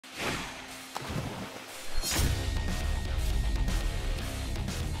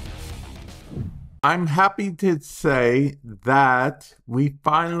I'm happy to say that we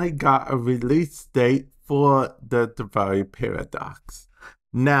finally got a release date for the Duviri Paradox.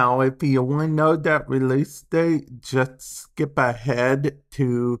 Now, if you want to know that release date, just skip ahead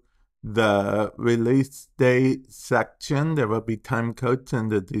to the release date section. There will be time codes in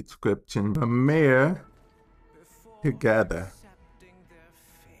the description. Premiere together.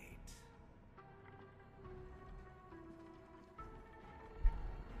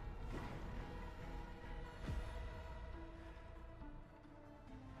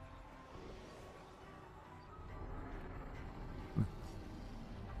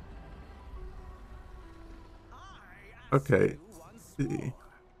 Okay.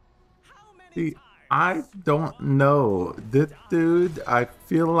 See, I don't know. This dude, I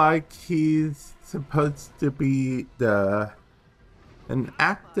feel like he's supposed to be an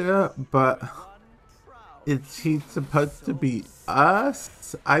actor, but is he supposed to be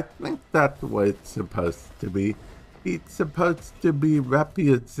us? I think that's what it's supposed to be. He's supposed to be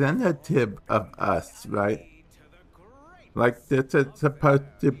representative of us, right? Like this is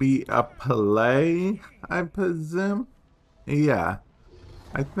supposed to be a play, I presume? Yeah,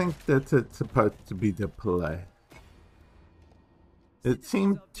 I think this is supposed to be the play. It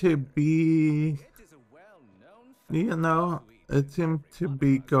seemed to be, it seemed to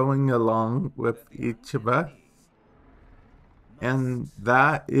be going along with each of us. And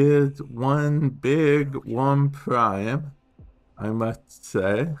that is one big Warframe, I must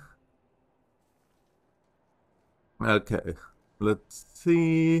say. Okay, let's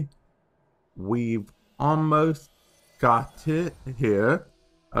see. We've almost got it here.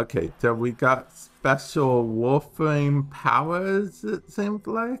 Okay, so we got special Warframe powers, it seems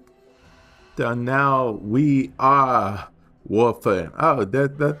like. So now we are Warframe. Oh,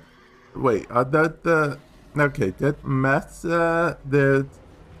 wait, are that the, okay, that Mesa,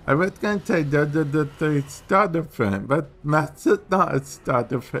 I was gonna say the starter frame, but Mesa's not a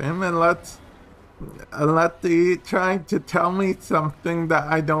starter frame, unless they're trying to tell me something that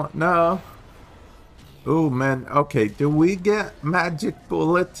I don't know. Oh man, okay, do we get magic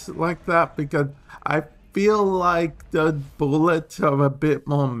bullets like that? Because I feel like the bullets are a bit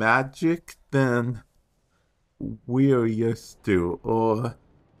more magic than we're used to, or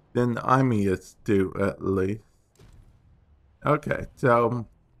than I'm used to at least. Okay, so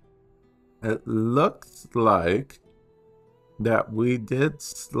it looks like that we did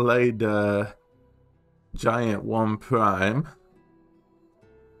slay the giant Warframe,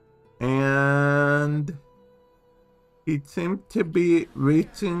 and he seemed to be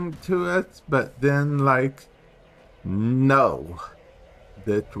reaching to us, but then like, no,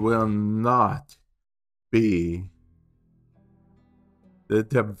 that will not be the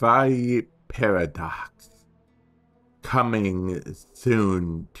Duviri Paradox, coming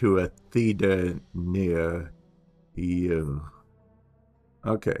soon to a theater near you.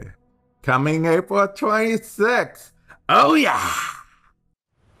 Okay. Coming April 26th. Oh yeah!